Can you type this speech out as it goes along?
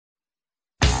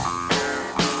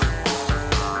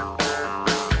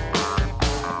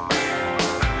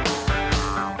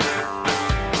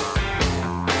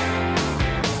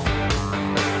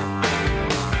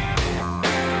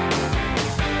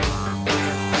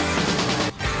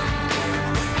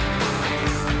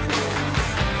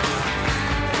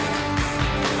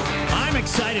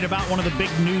excited about one of the big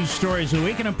news stories of the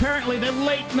week, and apparently the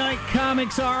late night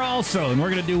comics are also. And we're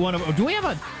going to do one of. Do we have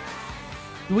a?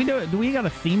 Do we got a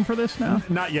theme for this now?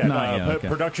 Not yet. Okay.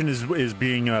 Production is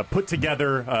being put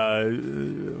together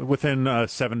within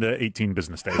 7 to 18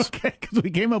 business days. Okay, because we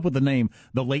came up with the name,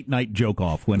 the Late Night Joke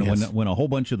Off, when a whole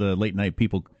bunch of the late night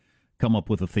people come up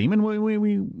with a theme, and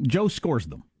we Joe scores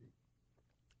them.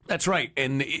 That's right,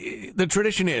 and the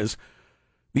tradition is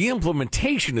the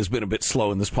implementation has been a bit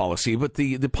slow in this policy, but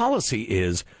the policy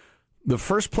is the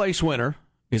first place winner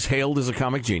is hailed as a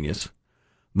comic genius.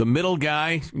 The middle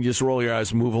guy, you just roll your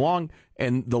eyes and move along.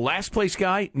 And the last place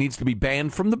guy needs to be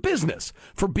banned from the business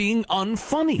for being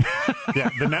unfunny.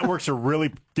 Yeah, the networks are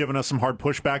really giving us some hard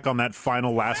pushback on that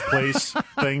final last place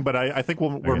thing, but I think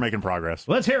we're making progress.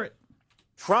 Let's hear it.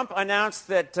 Trump announced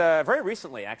that very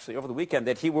recently, actually, over the weekend,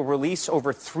 that he will release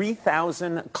over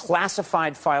 3,000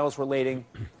 classified files relating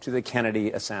to the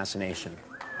Kennedy assassination.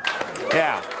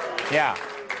 Yeah.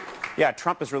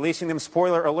 Trump is releasing them.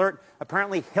 Spoiler alert,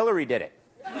 apparently Hillary did it.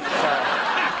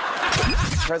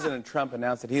 President Trump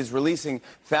announced that he's releasing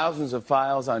thousands of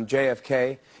files on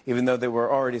JFK, even though they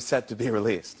were already set to be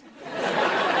released.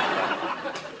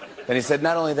 Then he said,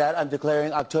 not only that, I'm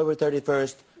declaring October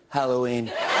 31st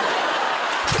Halloween.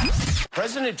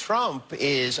 President Trump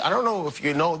is, I don't know if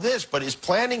you know this, but is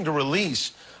planning to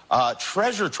release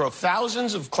treasure trove,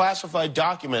 thousands of classified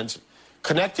documents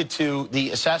connected to the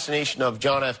assassination of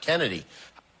John F. Kennedy.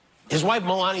 His wife,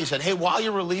 Melania, said, hey, while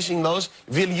you're releasing those,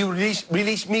 will you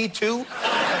release me too?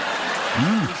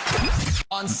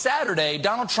 On Saturday,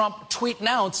 Donald Trump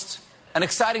announced an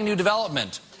exciting new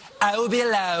development. I will be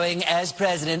allowing, as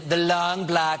president, the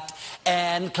long-blocked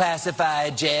and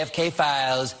classified JFK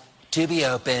files to be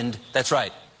opened. That's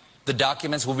right. The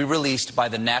documents will be released by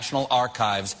the National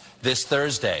Archives this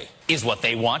Thursday, is what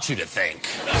they want you to think.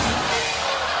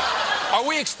 Are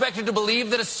we expected to believe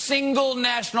that a single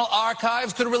National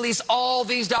Archives could release all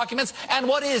these documents? And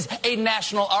what is a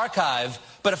National Archive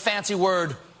but a fancy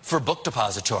word for book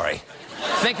depository?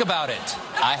 Think about it.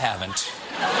 I haven't.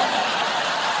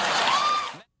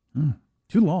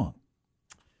 Too long.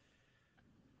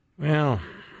 Well,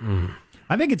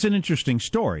 I think it's an interesting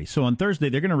story. So on Thursday,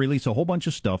 they're going to release a whole bunch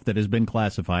of stuff that has been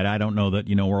classified. I don't know that,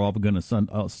 we're all going to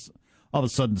all of a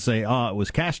sudden say, it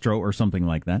was Castro or something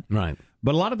like that. right.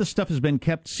 But a lot of this stuff has been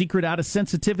kept secret out of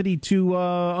sensitivity to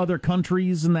other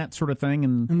countries and that sort of thing.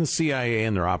 And And the CIA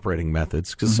and their operating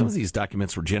methods, because some of these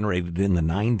documents were generated in the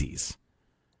 90s.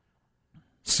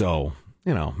 So,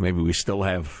 maybe we still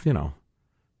have,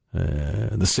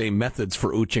 the same methods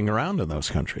for ooching around in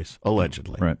those countries,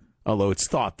 allegedly. Right. Although it's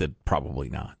thought that probably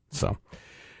not. So,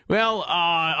 well,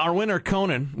 our winner,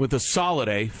 Conan, with a solid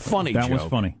A. Funny joke. That was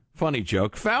funny. Funny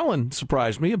joke. Fallon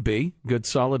surprised me, a B. Good,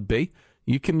 solid B.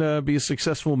 You can be a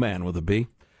successful man with a B.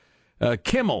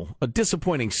 Kimmel, a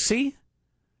disappointing C.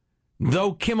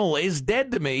 Though Kimmel is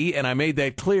dead to me, and I made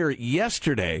that clear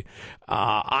yesterday,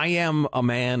 I am a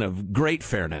man of great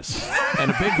fairness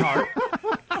and a big heart.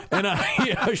 And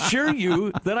I assure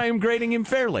you that I am grading him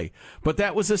fairly. But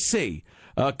that was a C.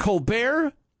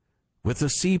 Colbert with a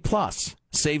C+.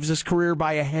 Saves his career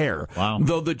by a hair. Wow.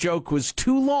 Though the joke was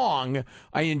too long,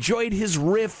 I enjoyed his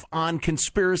riff on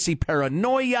conspiracy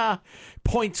paranoia.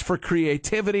 Points for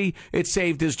creativity. It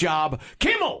saved his job.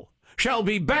 Kimmel shall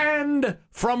be banned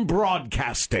from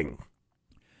broadcasting.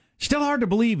 still hard to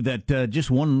believe that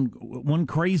just one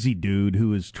crazy dude who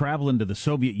was traveling to the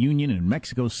Soviet Union and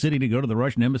Mexico City to go to the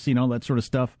Russian embassy and all that sort of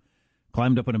stuff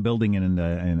climbed up in a building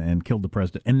and killed the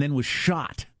president and then was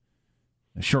shot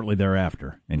shortly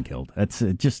thereafter and killed.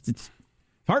 It's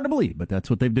hard to believe, but that's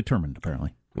what they've determined,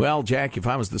 apparently. Well, Jack, if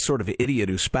I was the sort of idiot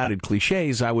who spouted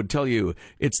cliches, I would tell you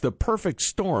it's the perfect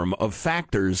storm of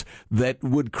factors that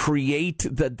would create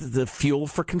the fuel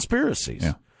for conspiracies.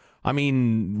 Yeah. I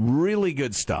mean, really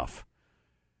good stuff.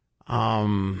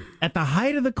 At the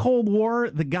height of the Cold War,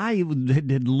 the guy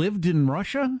had lived in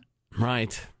Russia?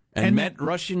 Right. And met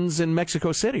Russians in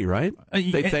Mexico City, right?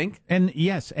 They think. And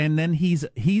yes, and then he's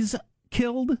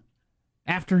killed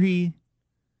after he...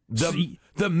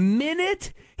 The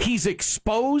minute he's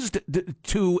exposed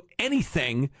to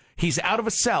anything, he's out of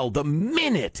a cell. The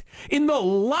minute in the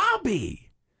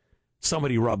lobby,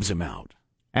 somebody rubs him out.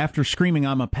 After screaming,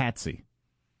 "I'm a patsy,"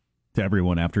 to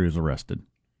everyone after he was arrested.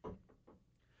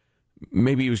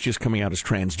 Maybe he was just coming out as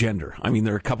transgender. I mean,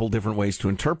 there are a couple different ways to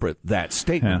interpret that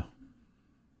statement.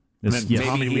 And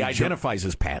then Maybe he identifies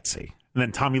as Patsy. And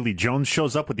then Tommy Lee Jones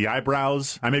shows up with the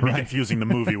eyebrows. I may be confusing the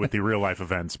movie with the real life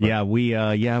events. But. Yeah,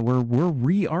 we're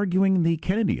re-arguing the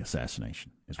Kennedy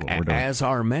assassination is what we're doing. As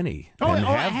are many. Oh, and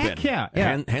have heck been. yeah.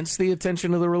 And hence the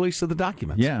attention of the release of the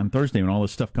documents. Yeah, on Thursday when all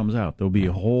this stuff comes out, there'll be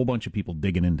a whole bunch of people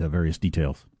digging into various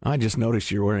details. I just noticed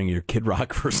you're wearing your Kid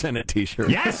Rock for Senate t-shirt.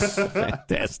 Yes!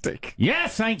 Fantastic.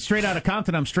 Yes, I ain't straight out of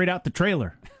Compton, I'm straight out the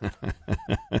trailer.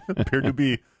 Appeared to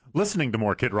be listening to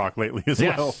more Kid Rock lately as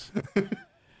well.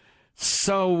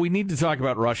 So we need to talk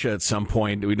about Russia at some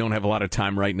point. We don't have a lot of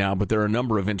time right now, but there are a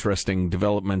number of interesting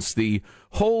developments. The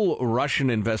whole Russian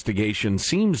investigation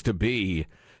seems to be,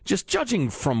 just judging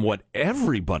from what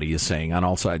everybody is saying on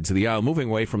all sides of the aisle, moving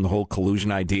away from the whole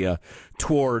collusion idea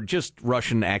toward just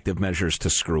Russian active measures to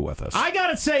screw with us. I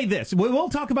gotta say this. We'll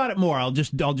talk about it more. I'll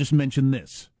just mention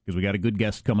this because we got a good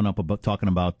guest coming up about talking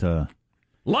about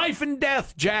life and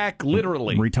death, Jack,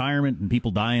 literally. Retirement and people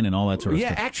dying and all that sort of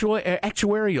stuff. Yeah,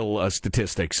 actuarial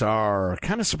statistics are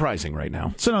kind of surprising right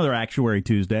now. It's another Actuary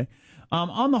Tuesday.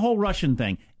 On the whole Russian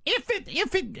thing, if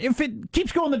it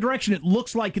keeps going the direction it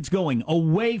looks like it's going,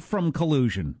 away from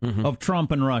collusion of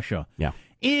Trump and Russia,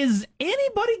 is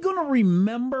anybody going to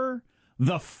remember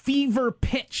the fever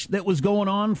pitch that was going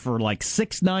on for like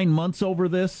 6-9 months over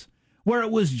this, where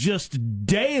it was just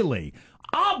daily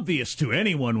obvious to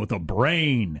anyone with a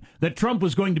brain that Trump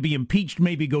was going to be impeached,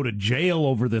 maybe go to jail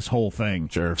over this whole thing.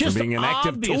 Sure, just for being an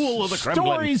active tool of the Kremlin.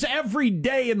 Stories every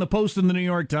day in the Post and the New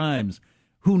York Times,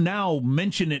 who now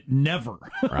mention it never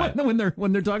right. when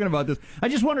they're talking about this. I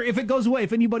just wonder if it goes away,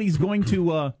 if anybody's going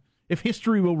to, if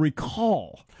history will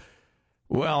recall.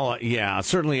 Well, yeah,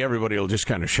 certainly everybody will just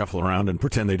kind of shuffle around and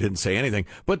pretend they didn't say anything.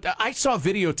 But I saw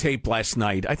videotape last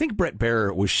night. I think Brett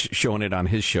Baer was showing it on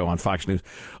his show on Fox News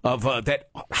of that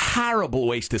horrible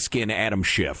waste of skin Adam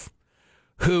Schiff,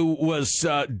 who was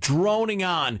droning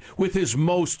on with his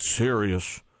most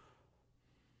serious,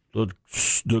 the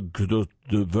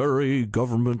very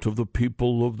government of the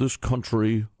people of this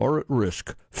country are at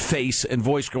risk. Face and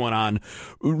voice going on,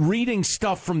 reading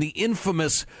stuff from the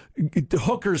infamous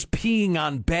hookers peeing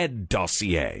on bed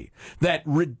dossier. That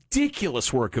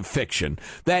ridiculous work of fiction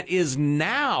that is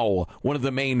now one of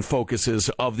the main focuses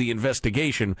of the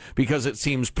investigation, because it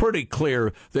seems pretty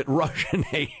clear that Russian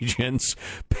agents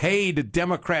paid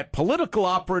Democrat political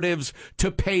operatives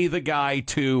to pay the guy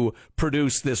to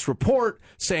produce this report,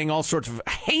 saying all sorts of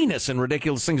heinous and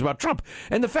ridiculous things about Trump.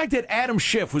 And the fact that Adam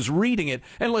Schiff was reading it,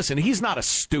 and listen, he's not a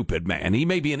stupid man. He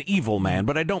may be an evil man,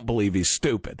 but I don't believe he's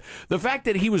stupid. The fact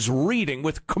that he was reading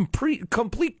with complete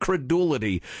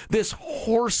credulity this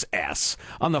horse S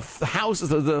on the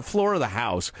floor of the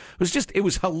House it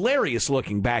was hilarious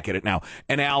looking back at it now.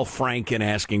 And Al Franken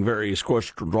asking various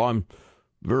questions. I'm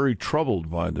very troubled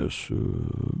by this.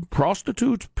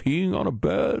 Prostitutes peeing on a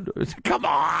bed? Come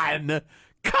on!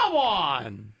 Come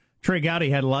on! Trey Gowdy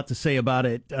had a lot to say about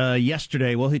it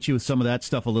yesterday. We'll hit you with some of that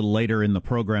stuff a little later in the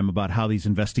program about how these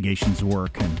investigations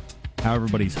work and how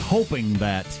everybody's hoping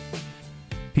that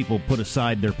people put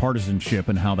aside their partisanship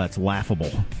and how that's laughable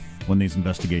when these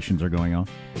investigations are going on.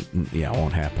 Yeah, it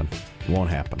won't happen. It won't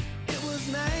happen.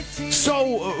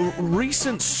 So,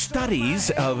 recent studies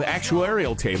of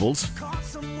actuarial tables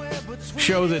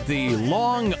show that the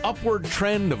long upward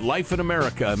trend of life in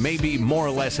America may be more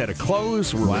or less at a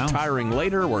close. We're retiring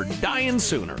later. We're dying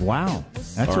sooner. Wow.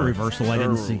 That's a reversal I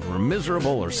didn't see. We're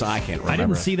miserable or I can't remember. I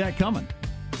didn't see that coming.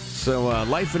 So,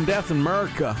 life and death in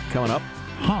America coming up.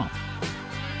 Huh.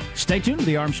 Stay tuned to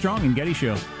the Armstrong and Getty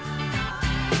Show.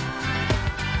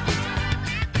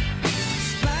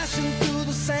 Splashing through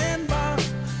the sandbar,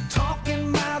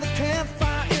 talking by the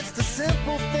campfire. It's the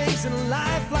simple things in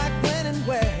life, like when and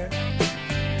where.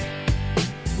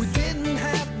 We didn't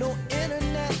have no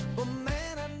internet, but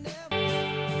man, I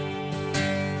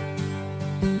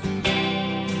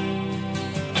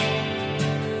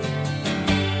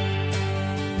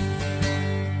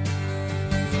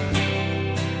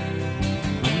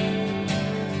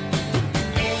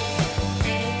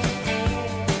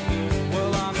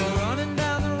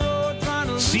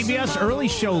CBS Early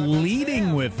Show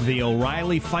leading with the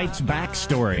O'Reilly Fights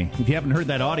backstory. If you haven't heard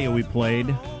that audio we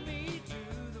played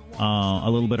a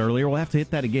little bit earlier, we'll have to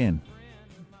hit that again.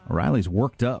 O'Reilly's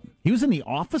worked up. He was in the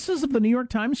offices of the New York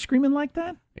Times screaming like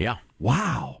that? Yeah.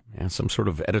 Wow. Yeah, some sort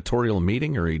of editorial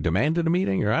meeting, or he demanded a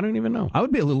meeting, or I don't even know. I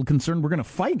would be a little concerned we're going to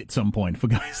fight at some point if a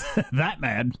guy's that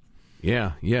mad.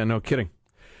 Yeah, no kidding.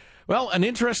 Well, an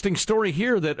interesting story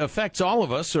here that affects all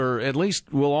of us, or at least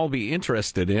we'll all be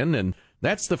interested in, and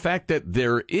that's the fact that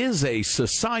there is a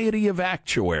society of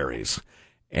actuaries,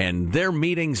 and their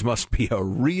meetings must be a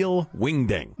real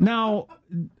wingding. Now,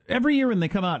 every year when they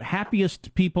come out,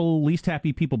 happiest people, least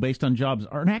happy people based on jobs,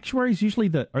 aren't actuaries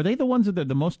usually are they the ones that are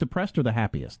the most depressed or the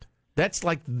happiest? That's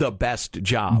like the best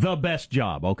job. The best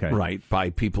job, okay. Right, by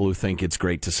people who think it's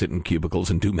great to sit in cubicles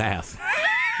and do math.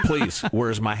 Please,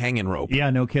 where's my hanging rope? Yeah,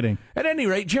 no kidding. At any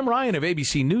rate, Jim Ryan of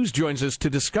ABC News joins us to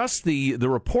discuss the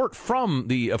report from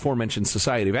the aforementioned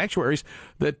Society of Actuaries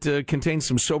that contains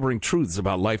some sobering truths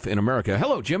about life in America.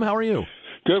 Hello, Jim. How are you?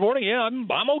 Good morning. Yeah, I'm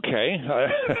okay.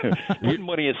 Putting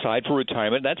money aside for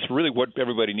retirement. That's really what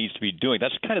everybody needs to be doing.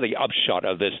 That's kind of the upshot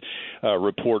of this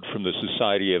report from the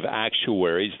Society of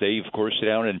Actuaries. They, of course, sit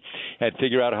down and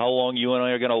figure out how long you and I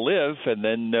are going to live, and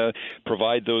then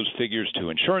provide those figures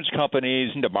to insurance companies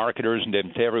and to marketers and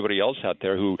to everybody else out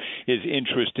there who is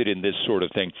interested in this sort of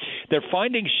thing. Their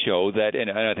findings show that, and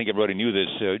I think everybody knew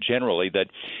this generally, that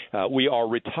we are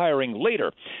retiring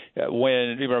later.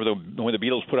 When the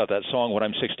Beatles put out that song, When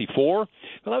I'm 64, well,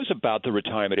 that was about the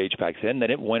retirement age back then.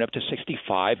 Then it went up to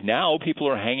 65. Now people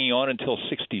are hanging on until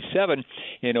 67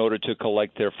 in order to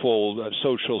collect their full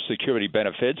Social Security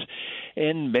benefits.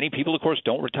 And many people, of course,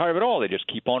 don't retire at all. They just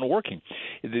keep on working.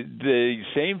 The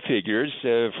same figures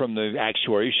from the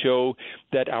actuaries show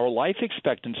that our life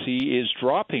expectancy is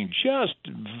dropping just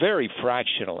very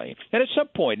fractionally. And at some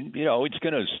point, it's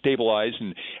going to stabilize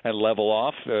and level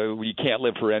off. You can't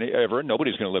live forever.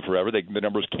 Nobody's going to live forever. The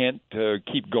numbers can't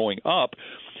keep going up.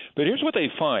 But here's what they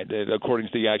find, according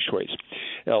to the actuaries.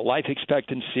 Life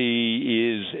expectancy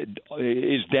is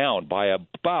down by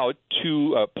about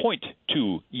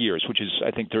 2.2 years, which is,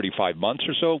 I think, 35 months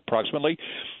or so, approximately.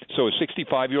 So a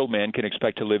 65-year-old man can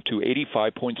expect to live to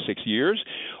 85.6 years.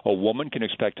 A woman can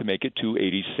expect to make it to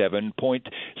 87.6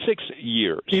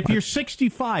 years. If you're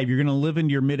 65, you're going to live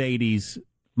into your mid-80s,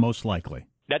 most likely.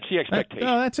 That's the expectation.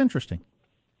 That's interesting.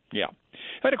 Yeah.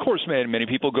 And, of course, many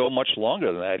people go much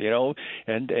longer than that,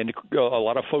 and a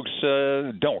lot of folks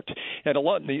don't. And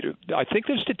I think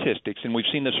there's statistics, and we've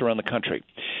seen this around the country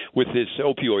with this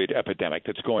opioid epidemic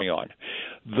that's going on.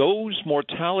 Those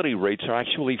mortality rates are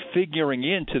actually figuring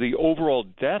into the overall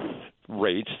death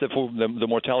rates, the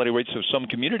mortality rates of some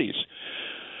communities.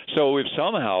 So if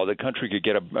somehow the country could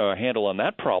get a handle on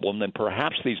that problem, then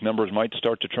perhaps these numbers might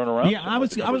start to turn around. Yeah, I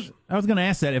was going to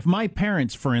ask that. If my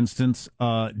parents, for instance,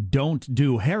 don't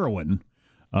do heroin,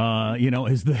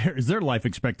 is their life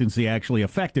expectancy actually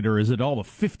affected, or is it all the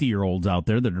 50-year-olds out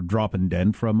there that are dropping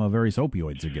dead from various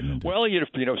opioids they're getting into? Well,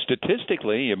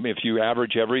 statistically, if you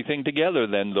average everything together,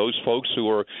 then those folks who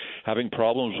are having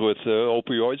problems with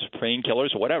opioids,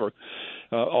 painkillers, whatever,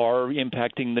 are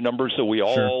impacting the numbers that we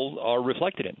all are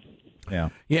reflected in.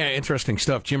 Yeah, interesting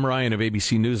stuff. Jim Ryan of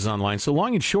ABC News is online. So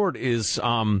long and short is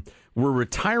we're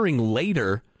retiring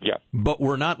later, but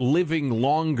we're not living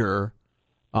longer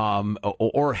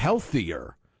or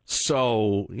healthier.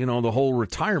 So, the whole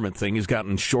retirement thing has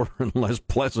gotten shorter and less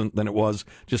pleasant than it was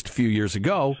just a few years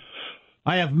ago.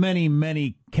 I have many,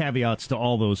 many caveats to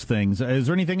all those things. Is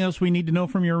there anything else we need to know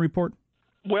from your report?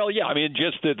 Well, yeah,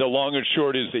 just the long and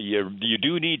short is that you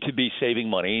do need to be saving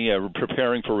money,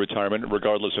 preparing for retirement,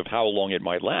 regardless of how long it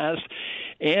might last,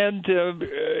 and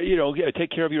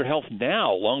take care of your health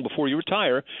now, long before you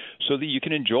retire, so that you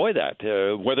can enjoy that.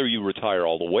 Whether you retire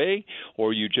all the way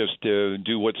or you just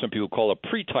do what some people call a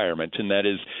pre-retirement, and that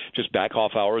is just back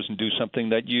off hours and do something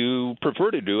that you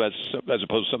prefer to do as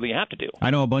opposed to something you have to do.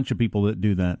 I know a bunch of people that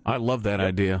do that. I love that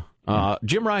idea.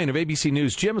 Jim Ryan of ABC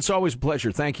News. Jim, it's always a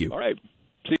pleasure. Thank you. All right.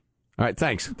 All right,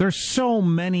 thanks. There's so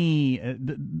many.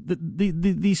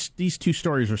 These two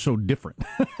stories are so different.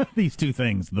 These two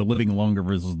things: the living longer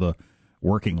versus the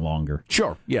working longer.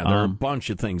 Sure. Yeah, there are a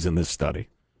bunch of things in this study.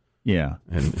 Yeah.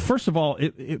 And first of all,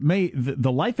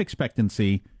 the life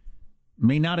expectancy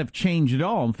may not have changed at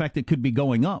all. In fact, it could be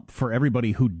going up for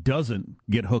everybody who doesn't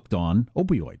get hooked on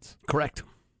opioids. Correct.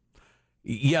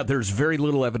 Yeah, there's very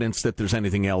little evidence that there's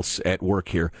anything else at work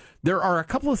here. There are a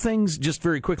couple of things, just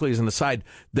very quickly as an aside,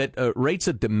 that rates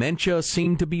of dementia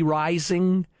seem to be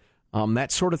rising,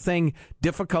 that sort of thing.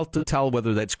 Difficult to tell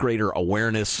whether that's greater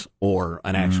awareness or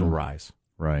an actual rise.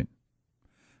 Right.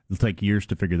 It'll take years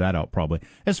to figure that out, probably.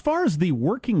 As far as the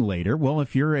working later, well,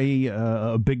 if you're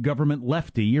a big government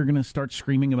lefty, you're going to start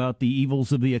screaming about the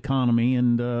evils of the economy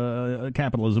and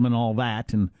capitalism and all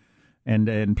that,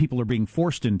 and people are being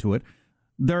forced into it.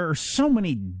 There are so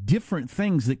many different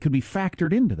things that could be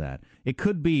factored into that. It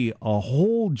could be a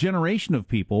whole generation of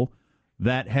people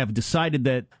that have decided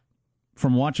that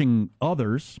from watching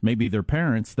others, maybe their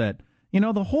parents, that,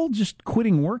 the whole just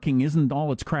quitting working isn't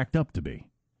all it's cracked up to be.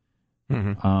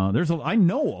 Mm-hmm. I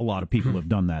know a lot of people have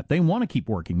done that. They want to keep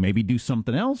working, maybe do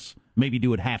something else, maybe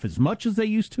do it half as much as they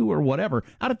used to or whatever,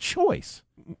 out of choice.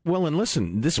 Well, and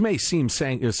listen, this may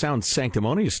sound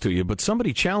sanctimonious to you, but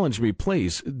somebody challenge me,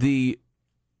 please. The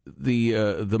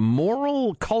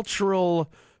moral,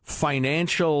 cultural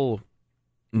financial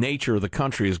nature of the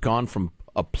country has gone from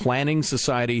a planning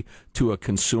society to a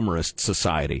consumerist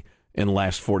society in the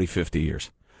last 40, 50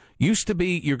 years. Used to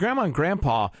be your grandma and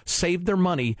grandpa saved their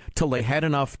money till they had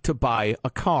enough to buy a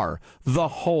car, the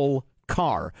whole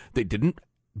car. They didn't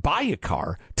buy a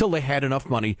car till they had enough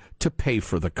money to pay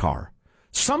for the car.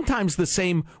 Sometimes the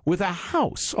same with a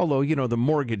house, although, the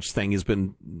mortgage thing has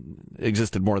been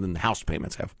existed more than house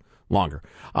payments have, longer.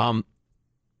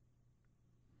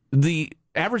 The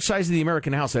average size of the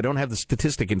American house, I don't have the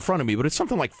statistic in front of me, but it's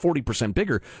something like 40%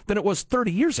 bigger than it was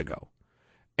 30 years ago.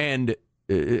 And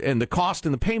the cost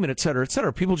and the payment, et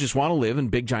cetera, people just want to live in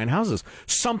big, giant houses.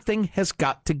 Something has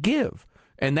got to give.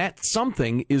 And that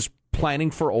something is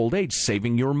planning for old age,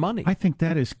 saving your money. I think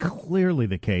that is clearly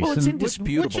the case. Well, it's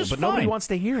indisputable, but nobody wants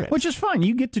to hear it. Which is fine.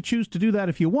 You get to choose to do that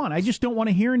if you want. I just don't want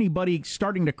to hear anybody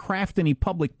starting to craft any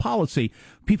public policy.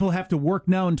 People have to work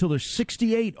now until they're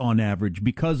 68 on average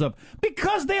because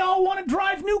they all want to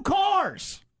drive new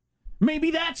cars.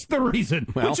 Maybe that's the reason,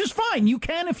 which is fine. You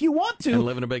can if you want to. And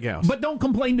live in a big house. But don't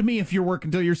complain to me if you're working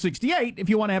until you're 68 if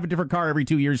you want to have a different car every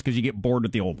 2 years because you get bored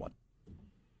with the old one.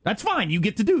 That's fine. You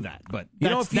get to do that. But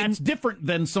that's different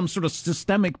than some sort of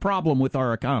systemic problem with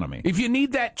our economy. If you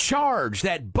need that charge,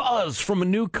 that buzz from a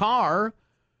new car,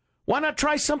 why not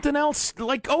try something else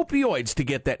like opioids to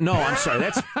get that? No, I'm sorry.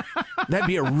 That'd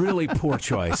be a really poor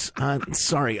choice.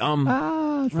 Sorry.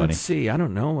 Let's see. I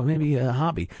don't know. Maybe a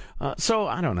hobby. So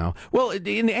I don't know. Well,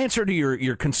 in answer to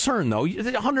your concern, though,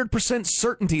 100%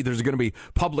 certainty there's going to be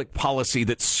public policy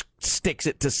that sticks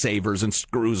it to savers and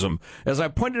screws them. As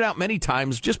I've pointed out many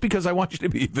times, just because I want you to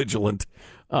be vigilant.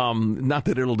 Not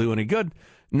that it'll do any good.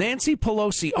 Nancy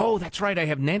Pelosi. Oh, that's right. I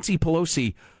have Nancy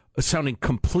Pelosi sounding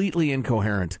completely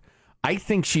incoherent. I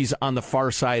think she's on the far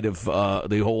side of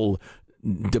the whole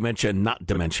not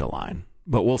dementia line.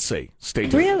 But we'll see. Stay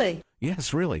tuned. Really?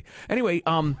 Yes, really. Anyway,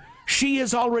 she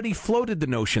has already floated the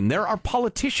notion. There are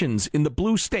politicians in the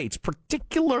blue states,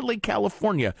 particularly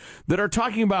California, that are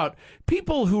talking about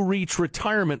people who reach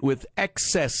retirement with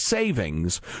excess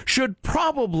savings should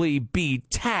probably be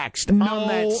taxed on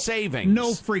that savings. No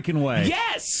freaking way.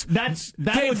 Yes!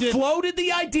 They've floated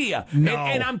the idea. No.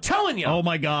 And I'm telling you. Oh,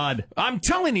 my God. I'm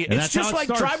telling you. It's just like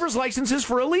driver's licenses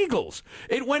for illegals.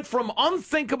 It went from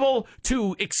unthinkable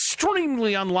to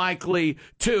extremely unlikely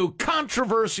to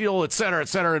controversial, et cetera,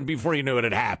 and before you knew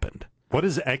it happened. What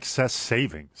is excess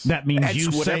savings? That means That's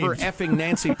you whatever saved. effing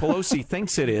Nancy Pelosi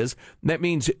thinks it is. That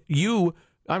means you...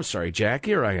 I'm sorry, Jack.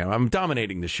 Here I am. I'm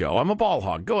dominating the show. I'm a ball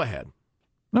hog. Go ahead.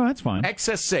 No, that's fine.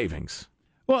 Excess savings.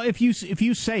 Well, if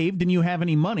you saved and you have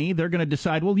any money, they're going to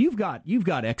decide, well, you've got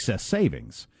excess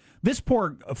savings. This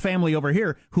poor family over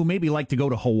here who maybe like to go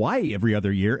to Hawaii every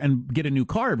other year and get a new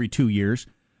car every 2 years,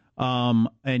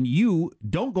 and you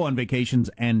don't go on vacations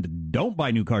and don't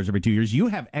buy new cars every 2 years, you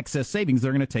have excess savings.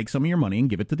 They're going to take some of your money and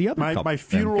give it to the other couple. My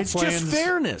funeral It's just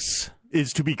fairness.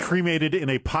 Is to be cremated in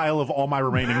a pile of all my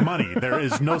remaining money. There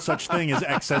is no such thing as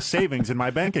excess savings in my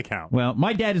bank account. Well,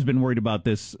 my dad has been worried about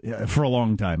this for a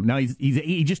long time. Now,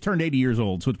 he just turned 80 years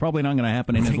old, so it's probably not going to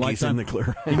happen in his lifetime. He's in the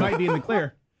clear. He might be in the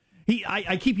clear.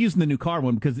 I keep using the new car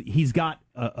one because he's got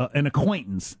an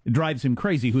acquaintance. It drives him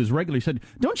crazy who has regularly said,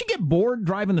 don't you get bored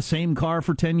driving the same car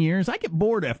for 10 years? I get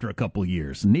bored after a couple of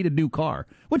years and need a new car,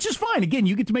 which is fine. Again,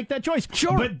 you get to make that choice.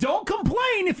 Sure. But don't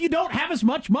complain if you don't have as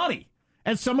much money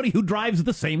as somebody who drives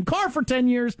the same car for 10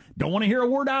 years. Don't want to hear a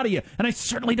word out of you. And I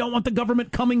certainly don't want the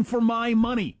government coming for my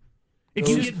money. If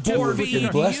you get bored with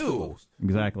you.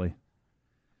 Exactly.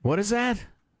 What is that?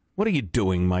 What are you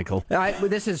doing, Michael?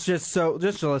 This is just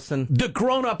listen. The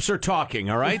grown-ups are talking,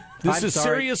 all right? This is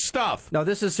serious stuff. No,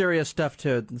 this is serious stuff,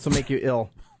 too. This will make you ill.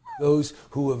 Those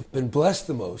who have been blessed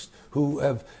the most, who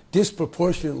have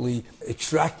disproportionately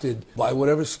extracted by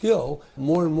whatever skill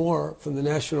more and more from the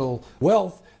national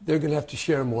wealth, they're going to have to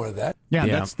share more of that. Yeah,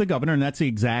 that's the governor, and that's the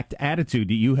exact attitude.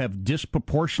 You have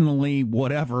disproportionately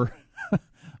whatever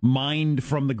mined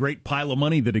from the great pile of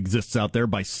money that exists out there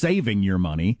by saving your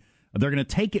money. They're going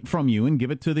to take it from you and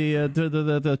give it to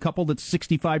the couple that's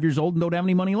 65 years old and don't have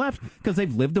any money left because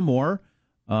they've lived a more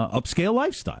upscale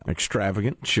lifestyle.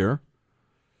 Extravagant, sure.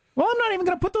 Well, I'm not even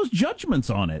going to put those judgments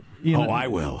on it. I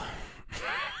will.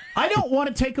 I don't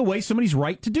want to take away somebody's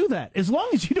right to do that. As long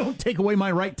as you don't take away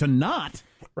my right to not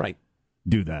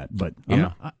do that. But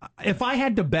if I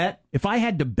had to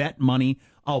bet money,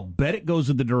 I'll bet it goes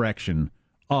in the direction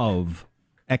of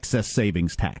excess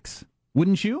savings tax.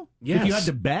 Wouldn't you? Yes. If you had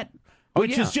to bet?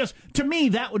 Which is just, to me,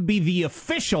 that would be the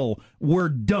official, we're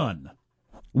done.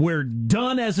 We're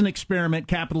done as an experiment.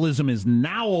 Capitalism is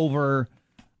now over.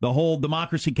 The whole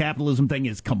democracy capitalism thing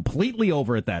is completely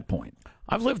over at that point.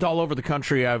 I've lived all over the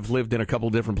country. I've lived in a couple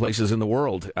different places in the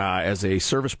world as a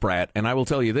service brat, and I will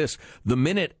tell you this. The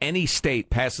minute any state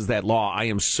passes that law, I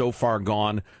am so far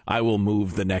gone, I will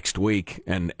move the next week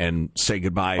and say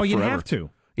goodbye forever. Oh, you have to.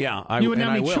 Yeah. You wouldn't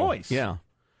have any choice. Yeah.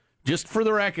 Just for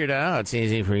the record, it's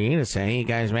easy for you to say. You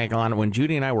guys make a lot of... When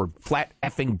Judy and I were flat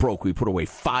effing broke, we put away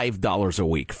 $5 a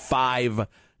week. $5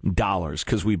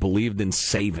 because we believed in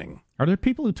saving. Are there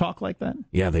people who talk like that?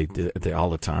 Yeah, they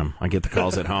all the time. I get the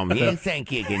calls at home. Yeah,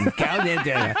 thank you. Wait,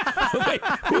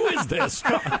 who is this?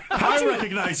 I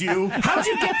recognize you. How'd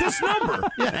you get this number?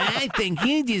 I think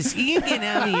you get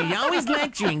out of here. You're always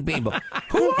lecturing people.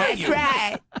 Who are you?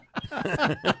 Right.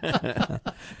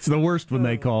 It's the worst when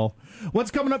they call.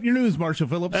 What's coming up in your news, Marshall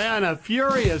Phillips? And a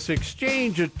furious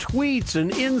exchange of tweets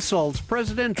and insults.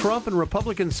 President Trump and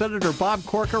Republican Senator Bob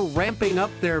Corker ramping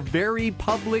up their very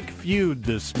public feud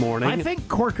this morning. I think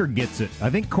Corker gets it. I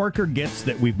think Corker gets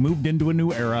that we've moved into a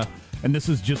new era, and this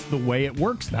is just the way it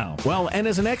works now. Well, and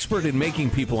as an expert in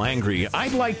making people angry,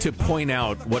 I'd like to point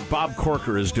out what Bob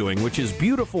Corker is doing, which is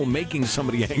beautiful making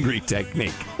somebody angry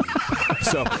technique.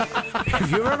 So,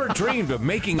 if you've ever dreamed of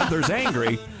making others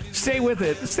angry, stay with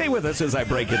it. Stay with us as I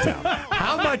break it down.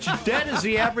 How much debt is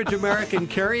the average American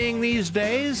carrying these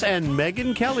days? And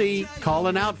Megyn Kelly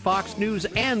calling out Fox News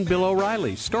and Bill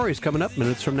O'Reilly. Stories coming up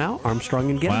minutes from now.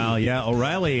 Armstrong and Getty. Wow, yeah.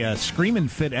 O'Reilly screaming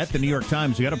fit at the New York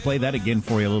Times. We got to play that again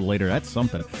for you a little later. That's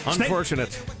something.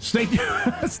 Unfortunate. Stay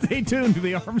tuned to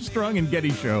the Armstrong and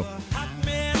Getty Show.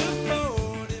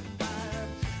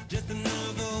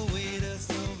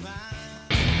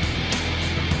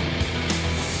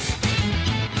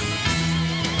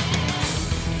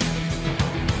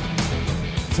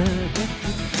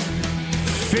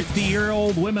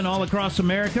 "50-year-old women all across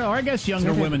America," or I guess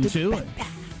younger women too.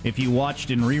 If you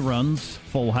watched in reruns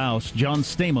Full House, John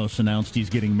Stamos announced he's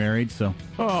getting married, so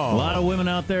a lot of women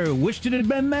out there who wished it had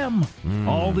been them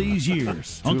all these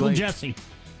years. Uncle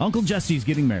Jesse's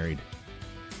getting married.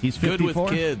 He's 54. Good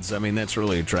with kids. I mean, that's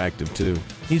really attractive, too.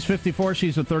 He's 54.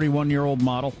 She's a 31-year-old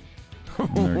model.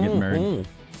 And they're getting married.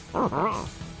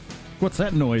 What's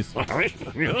that noise?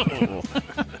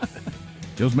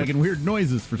 Joe's making weird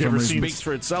noises for some reason. Speaks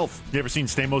for itself. You ever seen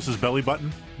Stamos' belly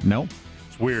button? No.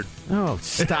 It's weird. Oh,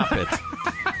 stop it.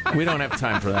 We don't have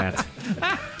time for that.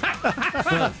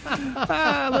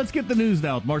 Let's get the news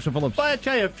now with Marshall Phillips. Well, I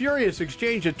tell you, a furious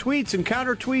exchange of tweets and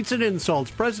counter-tweets and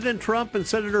insults. President Trump and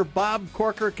Senator Bob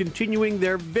Corker continuing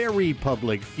their very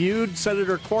public feud.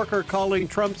 Senator Corker calling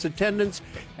Trump's attendance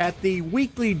at the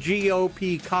weekly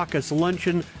GOP caucus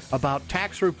luncheon about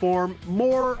tax reform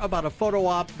more about a photo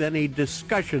op than a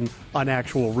discussion on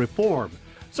actual reform.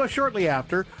 So shortly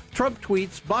after, Trump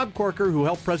tweets, Bob Corker, who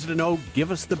helped President O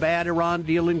give us the bad Iran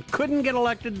deal and couldn't get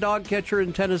elected dog catcher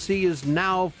in Tennessee, is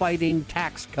now fighting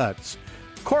tax cuts.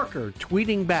 Corker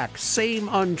tweeting back same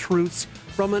untruths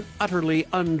from an utterly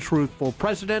untruthful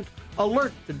president.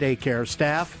 Alert the daycare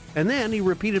staff. And then he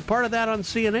repeated part of that on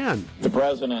CNN. The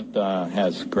president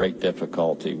has great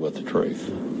difficulty with the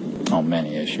truth on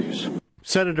many issues.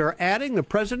 Senator adding the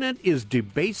president is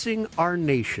debasing our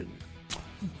nation.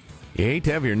 You hate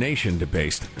to have your nation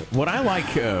debased. What I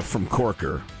like from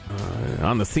Corker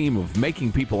on the theme of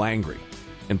making people angry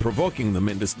and provoking them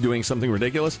into doing something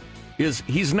ridiculous is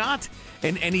he's not,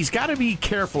 and he's got to be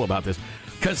careful about this,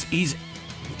 because he's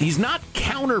not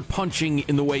counter-punching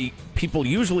in the way people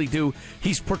usually do.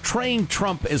 He's portraying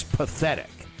Trump as pathetic,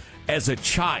 as a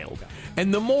child.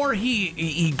 And the more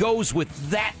he goes with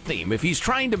that theme, if he's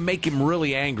trying to make him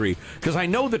really angry, because I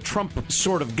know the Trump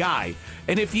sort of guy,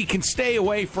 and if he can stay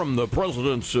away from the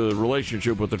president's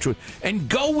relationship with the truth and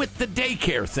go with the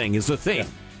daycare thing as a thing. Yeah.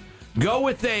 Go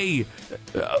with you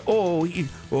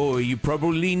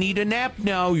probably need a nap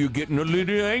now. You're getting a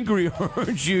little angry,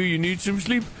 aren't you? You need some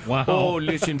sleep. Wow. Oh,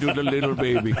 listen to the little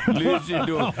baby. Listen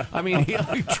to him. I mean,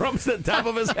 Trump's the top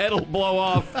of his head will blow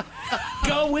off.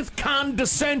 Go with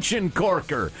condescension,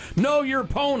 Corker. Know your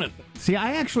opponent. See,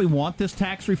 I actually want this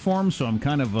tax reform, so I'm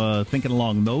kind of thinking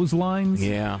along those lines.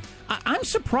 Yeah. I'm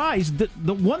surprised that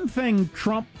the one thing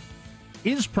Trump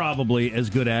is probably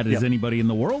as good at as anybody in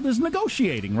the world is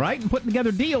negotiating, right? And putting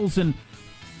together deals. And,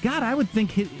 God, I would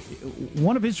think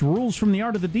one of his rules from the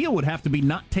art of the deal would have to be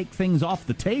not take things off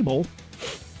the table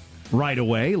right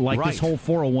away, like this whole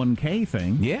 401k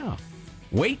thing. Yeah.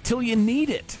 Wait till you need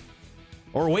it.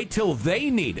 Or wait till they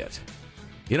need it.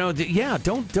 You know,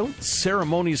 don't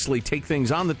ceremoniously take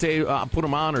things on the table, put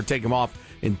them on or take them off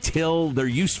until they're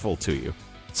useful to you.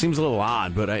 It seems a little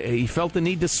odd, but he felt the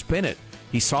need to spin it.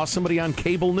 He saw somebody on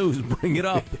cable news bring it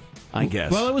up, I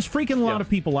guess. Well, it was freaking a lot of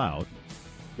people out.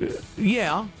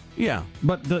 Yeah. Yeah.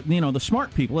 But the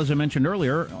smart people, as I mentioned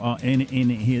earlier,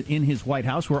 in his White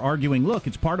House, were arguing, look,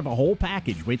 it's part of a whole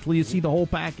package. Wait till you see the whole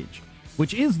package,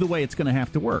 which is the way it's going to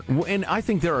have to work. And I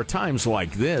think there are times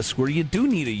like this where you do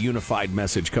need a unified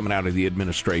message coming out of the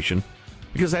administration,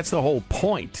 because that's the whole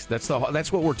point. That's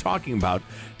what we're talking about.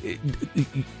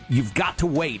 You've got to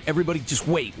wait. Everybody just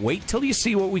wait. Wait till you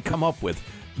see what we come up with.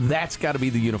 That's got to be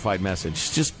the unified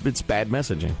message. It's bad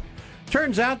messaging.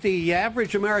 Turns out the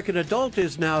average American adult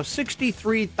is now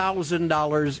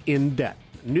 $63,000 in debt.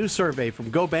 A new survey from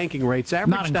Go Banking Rates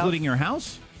averaged Not including your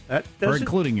house? Or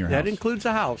including your house? That includes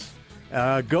a house.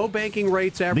 Go Banking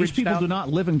Rates averaged These people do not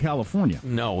live in California.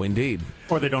 No, indeed.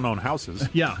 Or they don't own houses.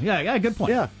 Yeah, good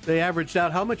point. Yeah, they averaged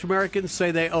out how much Americans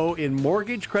say they owe in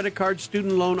mortgage, credit card,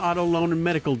 student loan, auto loan, and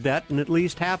medical debt, and at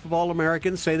least half of all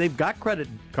Americans say they've got credit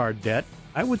card debt.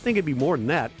 I would think it'd be more than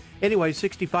that. Anyway,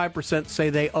 65%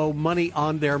 say they owe money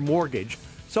on their mortgage.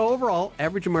 So overall,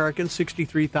 average American,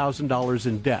 $63,000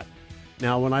 in debt.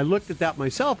 Now, when I looked at that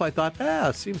myself, I thought,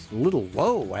 seems a little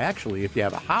low, actually, if you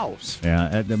have a house.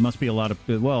 Yeah, there must be a lot of,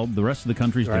 the rest of the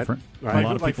country's different.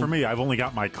 Right. Like for me, I've only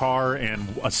got my car and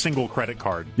a single credit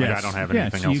card. Yes. Like I don't have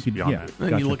anything else beyond that.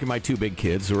 And you look at my two big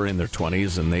kids who are in their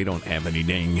 20s, and they don't have any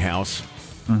dang house.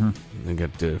 Mm-hmm. They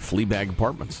got flea bag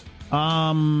apartments.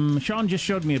 Sean just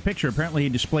showed me a picture. Apparently, he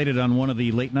displayed it on one of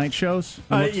the late night shows.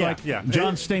 It looks like. Yeah.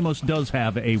 John Stamos does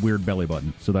have a weird belly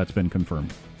button, so that's been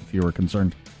confirmed. If you were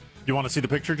concerned, you want to see the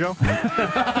picture, Joe?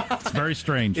 It's very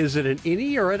strange. Is it an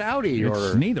innie or an outie?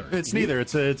 It's neither. It's neither.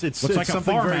 It's like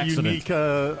something a farm very accident. unique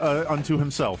unto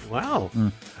himself. Wow.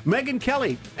 Megyn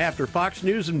Kelly, after Fox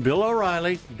News and Bill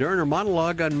O'Reilly, during her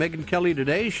monologue on Megyn Kelly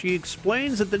Today, she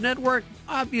explains that the network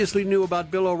obviously knew about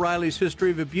Bill O'Reilly's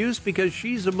history of abuse because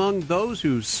she's among those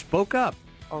who spoke up.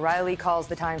 O'Reilly calls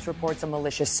the Times reports a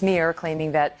malicious smear,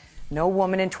 claiming that no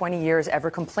woman in 20 years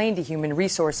ever complained to Human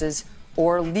Resources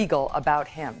or legal about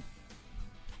him.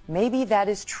 Maybe that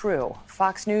is true.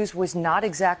 Fox News was not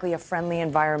exactly a friendly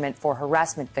environment for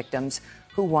harassment victims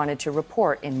who wanted to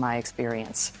report, in my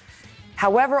experience.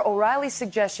 However, O'Reilly's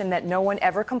suggestion that no one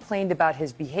ever complained about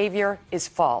his behavior is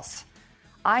false.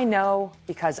 I know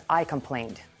because I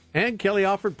complained. And Kelly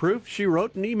offered proof. She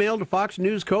wrote an email to Fox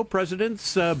News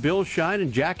co-presidents Bill Shine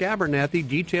and Jack Abernathy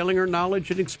detailing her knowledge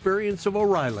and experience of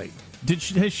O'Reilly.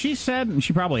 Has she said, and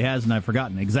she probably has, and I've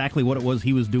forgotten, exactly what it was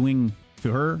he was doing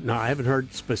to her? No, I haven't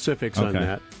heard specifics on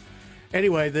that.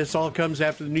 Anyway, this all comes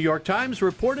after the New York Times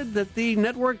reported that the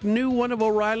network knew one of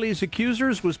O'Reilly's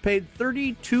accusers was paid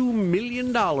 $32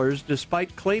 million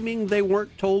despite claiming they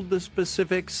weren't told the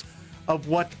specifics of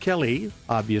what Kelly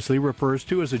obviously refers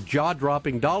to as a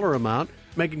jaw-dropping dollar amount.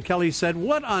 Megyn Kelly said,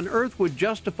 "What on earth would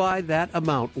justify that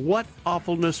amount? What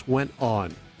awfulness went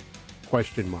on?"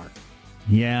 Question mark.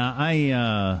 Yeah,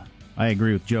 I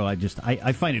agree with Joe.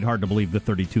 I find it hard to believe the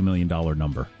 $32 million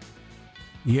number.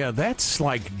 Yeah, that's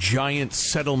like giant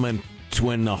settlement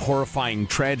when a horrifying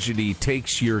tragedy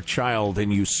takes your child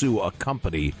and you sue a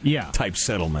company type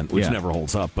settlement, which never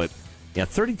holds up. But yeah,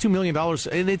 $32 million,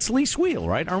 and it's Lee Sweel,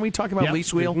 right? Aren't we talking about Lee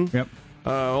Sweel? Mm-hmm. Yep.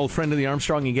 Old friend of the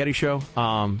Armstrong and Getty show.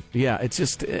 Yeah, it's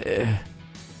just...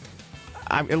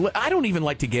 I don't even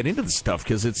like to get into the stuff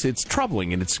because it's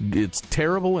troubling and it's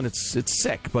terrible and it's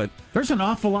sick. But there's an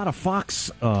awful lot of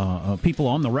Fox people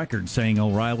on the record saying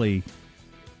O'Reilly,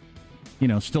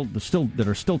 still that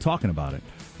are still talking about it.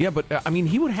 Yeah, but I mean,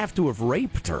 he would have to have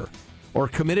raped her or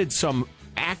committed some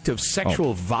act of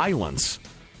sexual violence.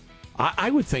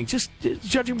 I would think, just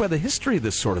judging by the history of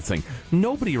this sort of thing,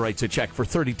 nobody writes a check for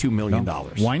 $32 million. No.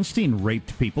 Weinstein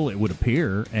raped people, it would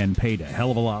appear, and paid a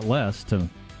hell of a lot less to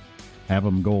have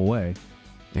them go away.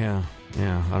 Yeah,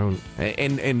 I don't.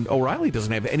 And O'Reilly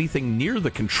doesn't have anything near the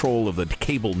control of the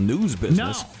cable news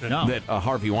business that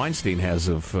Harvey Weinstein has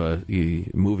of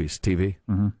movies, TV.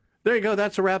 Mm-hmm. There you go.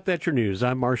 That's a wrap. That's your news.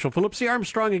 I'm Marshall Phillips, the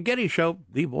Armstrong and Getty Show,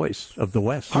 the voice of the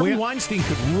West. Harvey Weinstein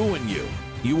could ruin you.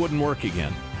 You wouldn't work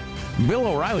again. Bill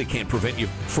O'Reilly can't prevent you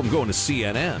from going to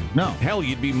CNN. No. Hell,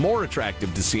 you'd be more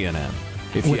attractive to CNN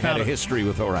if you had a history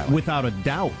with O'Reilly. Without a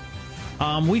doubt.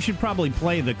 We should probably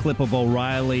play the clip of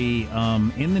O'Reilly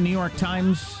in the New York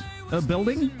Times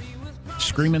building,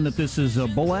 screaming that this is a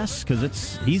bull-ass,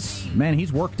 because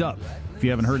he's worked up, if you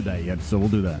haven't heard that yet, so we'll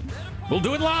do that. We'll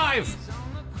do it live!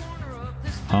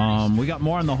 We got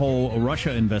more on the whole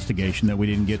Russia investigation that we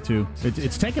didn't get to.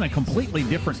 It's taken a completely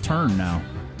different turn now.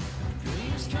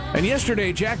 And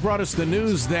yesterday, Jack brought us the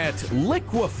news that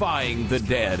liquefying the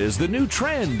dead is the new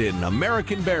trend in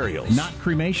American burials. Not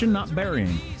cremation, not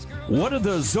burying. What do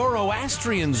the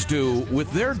Zoroastrians do with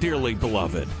their dearly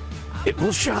beloved? It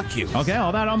will shock you. Okay,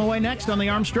 all that on the way next on the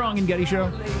Armstrong and Getty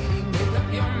Show.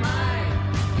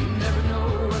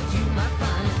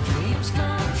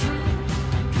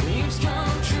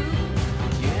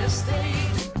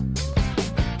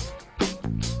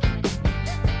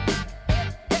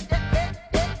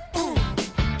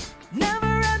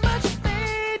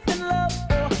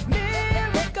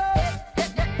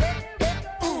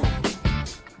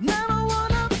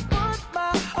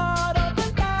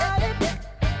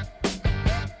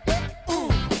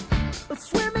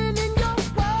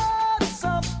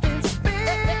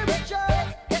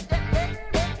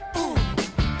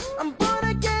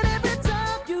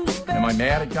 I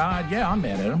mad at God? Yeah, I'm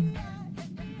mad at him.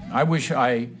 I wish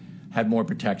I had more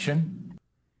protection.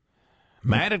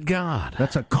 Mad at God.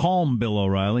 That's a calm Bill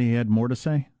O'Reilly. He had more to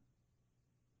say.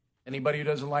 Anybody who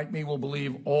doesn't like me will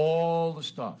believe all the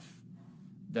stuff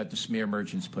that the smear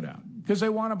merchants put out because they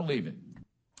want to believe it.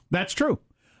 That's true.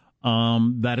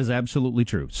 That is absolutely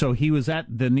true. So he was at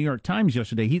the New York Times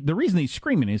yesterday. The reason he's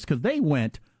screaming is because they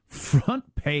went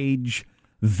front page,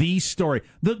 the story.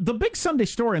 The big Sunday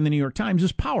story in the New York Times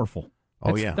is powerful.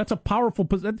 That's a powerful,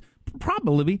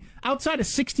 probably outside of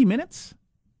 60 Minutes,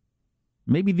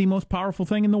 maybe the most powerful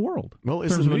thing in the world. Well,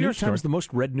 is the New York Times the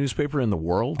most read newspaper in the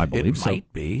world? I believe so. It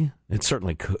might be. It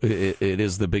certainly it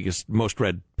is the biggest, most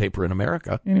read paper in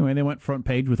America. Anyway, they went front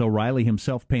page with O'Reilly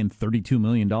himself paying $32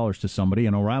 million to somebody,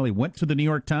 and O'Reilly went to the New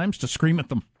York Times to scream at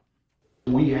them.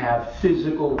 We have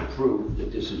physical proof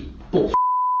that this is bullshit.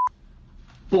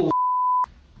 Bullshit.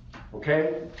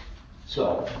 Okay?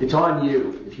 So, it's on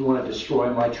you if you want to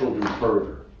destroy my children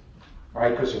further. All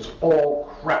right? Because it's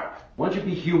all crap. Why don't you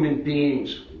be human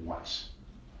beings once?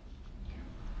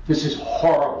 This is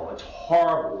horrible. It's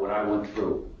horrible what I went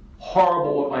through.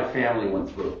 Horrible what my family went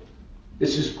through.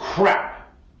 This is crap.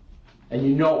 And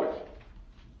you know it.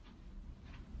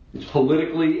 It's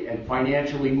politically and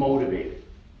financially motivated.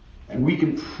 And we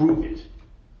can prove it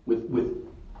with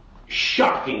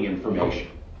shocking information.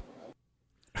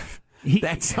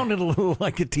 That sounded a little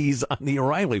like a tease on the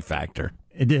O'Reilly factor.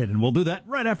 It did, and we'll do that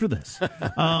right after this.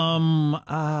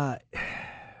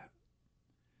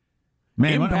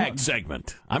 Impact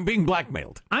segment. I'm being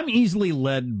blackmailed. I'm easily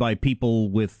led by people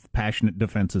with passionate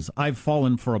defenses. I've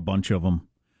fallen for a bunch of them.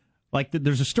 Like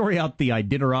there's a story out: the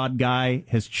Iditarod guy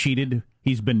has cheated.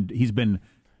 He's been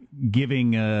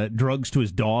giving drugs to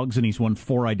his dogs, and he's won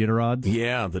 4 Iditarods.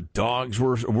 Yeah, the dogs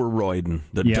were roiding.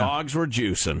 The dogs were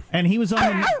juicing. And he was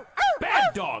on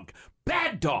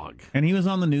Bad dog. And he was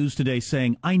on the news today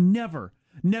saying, I never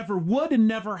would and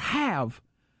never have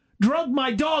drugged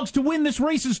my dogs to win this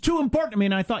race is too important to me.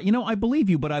 And I thought, I believe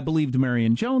you, but I believed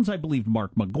Marion Jones. I believed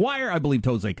Mark McGuire. I believed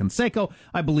Jose Canseco.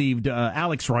 I believed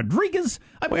Alex Rodriguez.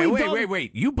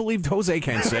 Wait. You believed Jose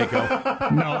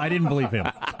Canseco? No, I didn't believe him.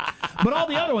 But all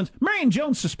the other ones, Marion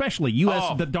Jones especially,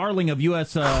 the darling of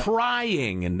U.S.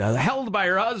 Crying and held by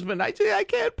her husband. I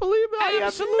can't believe it.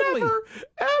 Absolutely.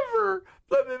 Ever.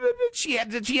 She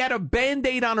had a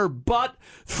Band-Aid on her butt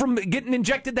from getting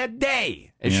injected that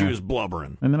day as she was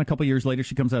blubbering. And then a couple years later,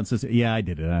 she comes out and says, yeah, I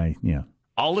did it.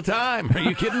 All the time. Are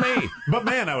you kidding me? But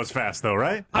man, I was fast though,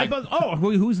 right?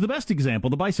 Who's the best example?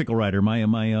 The bicycle rider,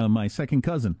 my second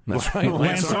cousin. That's right.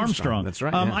 Lance Armstrong. That's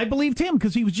right. Yeah. I believed him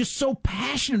because he was just so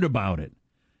passionate about it.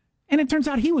 And it turns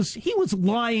out he was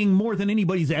lying more than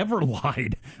anybody's ever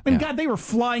lied. God, they were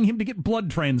flying him to get blood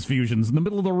transfusions in the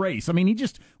middle of the race. he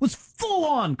just was full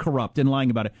on corrupt in lying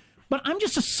about it. But I'm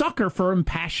just a sucker for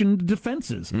impassioned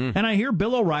defenses. And I hear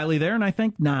Bill O'Reilly there, and I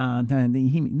think,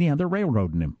 they're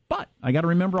railroading him. But I got to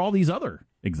remember all these other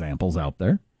examples out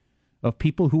there of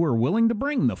people who are willing to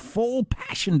bring the full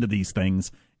passion to these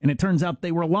things, and it turns out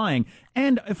they were lying.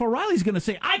 And if O'Reilly's going to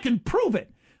say, I can prove it,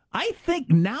 I think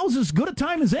now's as good a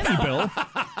time as any, Bill.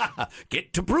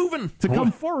 Get to proving. To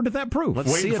come forward with that proof.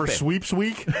 Waiting for sweeps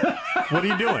week? What are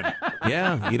you doing?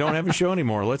 Yeah, you don't have a show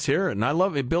anymore. Let's hear it. And I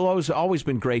love it. Bill has always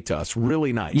been great to us.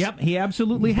 Really nice. Yep, he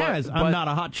absolutely has. I'm not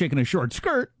a hot chick in a short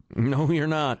skirt. No, you're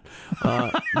not.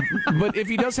 But if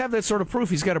he does have that sort of proof,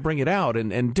 he's got to bring it out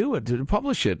and do it,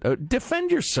 publish it. Defend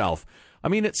yourself.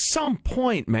 At some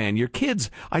point, man,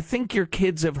 I think your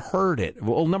kids have heard it.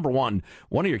 Well, number one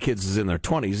of your kids is in their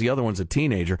 20s. The other one's a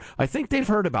teenager. I think they've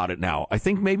heard about it now. I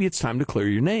think maybe it's time to clear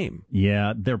your name.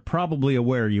 Yeah, they're probably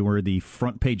aware you were the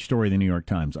front page story of the New York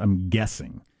Times, I'm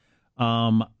guessing.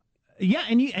 And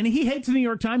he hates the New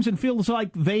York Times and feels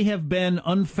like they have been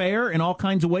unfair in all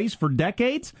kinds of ways for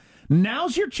decades.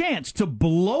 Now's your chance to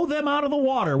blow them out of the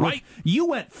water. Right. You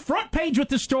went front page with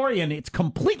the story, and it's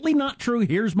completely not true.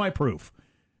 Here's my proof.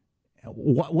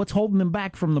 What's holding them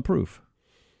back from the proof?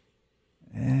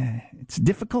 It's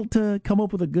difficult to come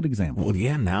up with a good example. Well,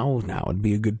 yeah, now would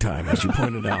be a good time, as you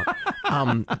pointed out.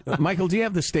 Michael, do you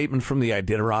have the statement from the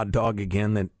Iditarod dog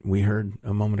again that we heard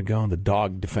a moment ago? The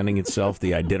dog defending itself,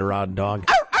 the Iditarod dog.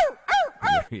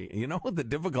 You know what the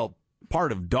difficult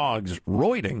part of dogs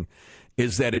roiding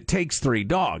is that it takes 3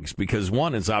 dogs, because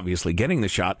one is obviously getting the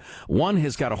shot. One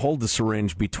has got to hold the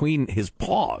syringe between his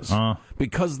paws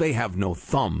because they have no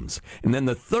thumbs. And then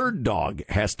the third dog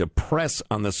has to press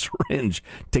on the syringe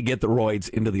to get the roids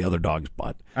into the other dog's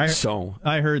butt. I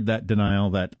heard that denial,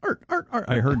 that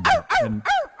I heard that. And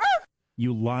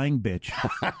you lying bitch.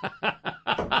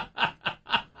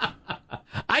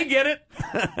 I get it.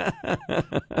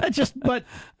 But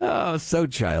oh, so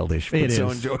childish, but it so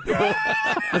is. enjoyable.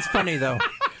 That's funny though.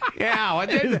 Yeah, It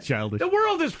is childish. The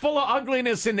world is full of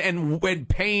ugliness and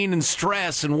pain and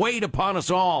stress and weight upon us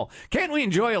all. Can't we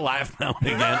enjoy a laugh now and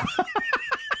again?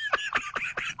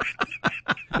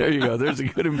 There you go. There's a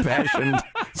good impassioned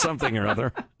something or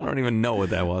other. I don't even know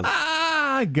what that was.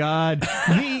 Ah, God.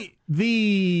 Go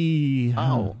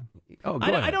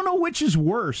ahead. I don't know which is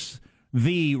worse.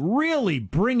 The really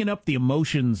bringing up the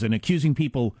emotions and accusing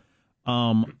people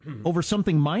over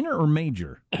something minor or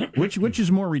major. Which is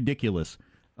more ridiculous?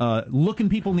 Looking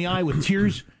people in the eye with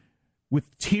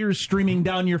tears streaming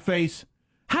down your face.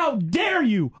 How dare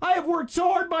you? I have worked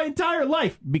so hard my entire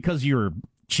life because you're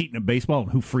cheating at baseball.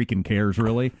 Who freaking cares,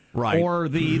 really? Right. Or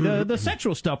the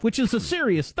sexual stuff, which is a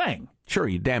serious thing. Sure,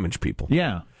 you damage people.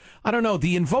 Yeah. I don't know.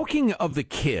 The invoking of the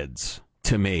kids,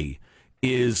 to me,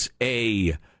 is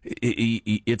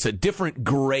it's a different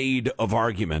grade of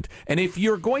argument. And if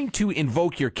you're going to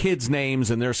invoke your kids' names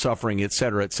and their suffering, et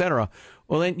cetera,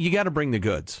 well, then you got to bring the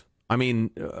goods. I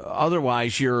mean,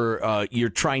 otherwise you're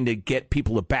trying to get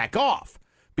people to back off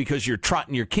because you're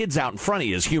trotting your kids out in front of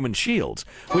you as human shields,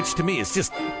 which to me is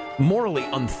just morally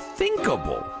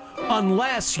unthinkable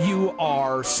unless you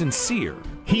are sincere.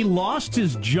 He lost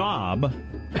his job,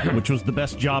 which was the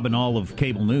best job in all of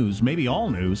cable news, maybe all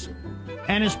news,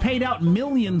 and has paid out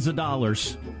millions of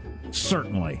dollars,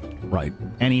 certainly. Right.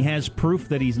 And he has proof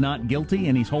that he's not guilty,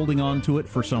 and he's holding on to it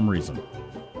for some reason.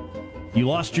 You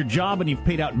lost your job, and you've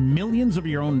paid out millions of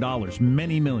your own dollars,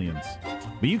 many millions.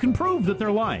 But you can prove that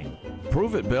they're lying.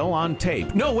 Prove it, Bill, on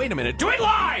tape. No, wait a minute. Do it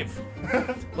live!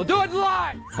 We'll do it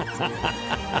live.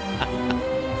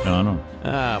 No.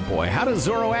 Ah, boy. How do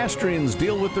Zoroastrians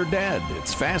deal with their dead?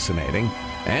 It's fascinating.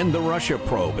 And the Russia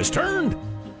probe is turned.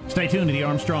 Stay tuned to the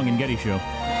Armstrong and Getty Show.